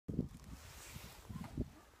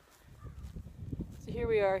here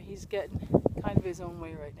we are. He's getting kind of his own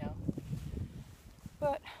way right now.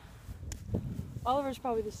 But Oliver's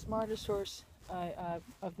probably the smartest horse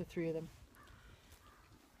of the three of them.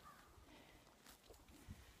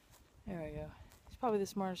 There we go. He's probably the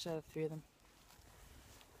smartest out of the three of them.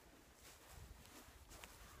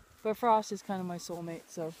 But Frost is kind of my soulmate,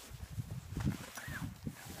 so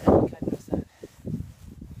I kind of knows that.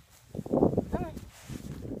 Alright.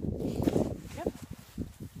 Yep.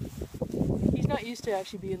 He's not used to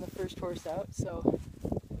actually being the first horse out, so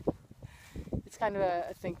it's kind of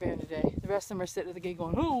a thing for him today. The rest of them are sitting at the gate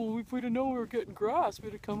going, oh, if we'd have known we were getting grass,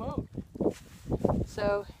 we'd have come out.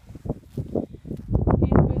 So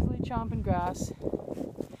he's busily chomping grass.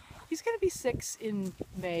 He's going to be 6 in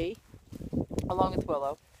May, along with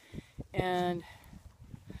Willow. And,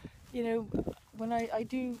 you know, when I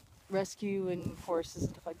do rescue and horses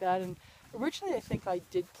and stuff like that, and originally I think I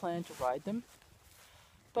did plan to ride them,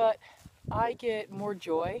 but I get more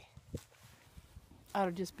joy out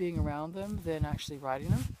of just being around them than actually riding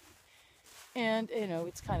them. And, you know,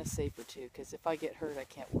 it's kind of safer too, because if I get hurt, I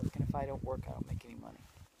can't work, and if I don't work, I don't make any money.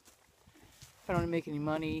 If I don't make any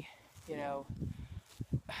money, you know,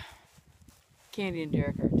 Candy and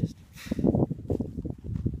Derek are just...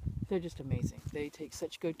 they're just amazing. They take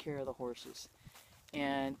such good care of the horses.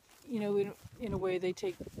 And, you know, in a way, they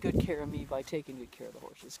take good care of me by taking good care of the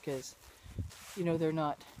horses. Because, you know, they're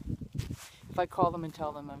not... if I call them and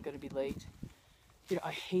tell them I'm going to be late, you know,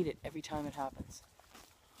 I hate it every time it happens.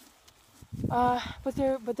 But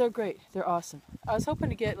they're great. They're awesome. I was hoping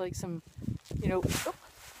to get, like, some, you know... oh,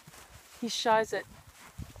 he shies at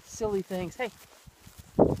silly things. Hey.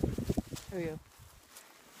 There we go.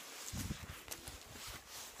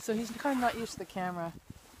 So he's kind of not used to the camera.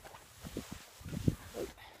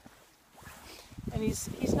 And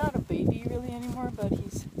he's not a baby really anymore, but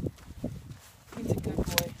he's a good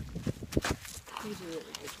boy. He's a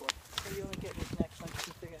really good boy. So you only get his next one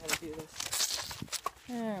to figure out how to do this.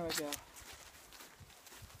 There we go.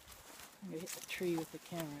 I'm going to hit the tree with the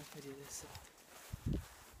camera if I do this. So.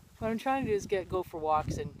 What I'm trying to do is go for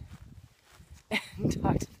walks and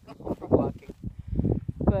talk to them while we're walking.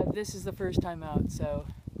 But this is the first time out, so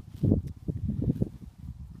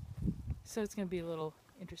it's going to be a little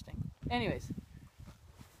interesting. Anyways,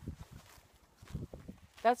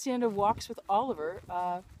 that's the end of Walks with Oliver,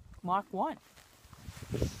 Mach 1.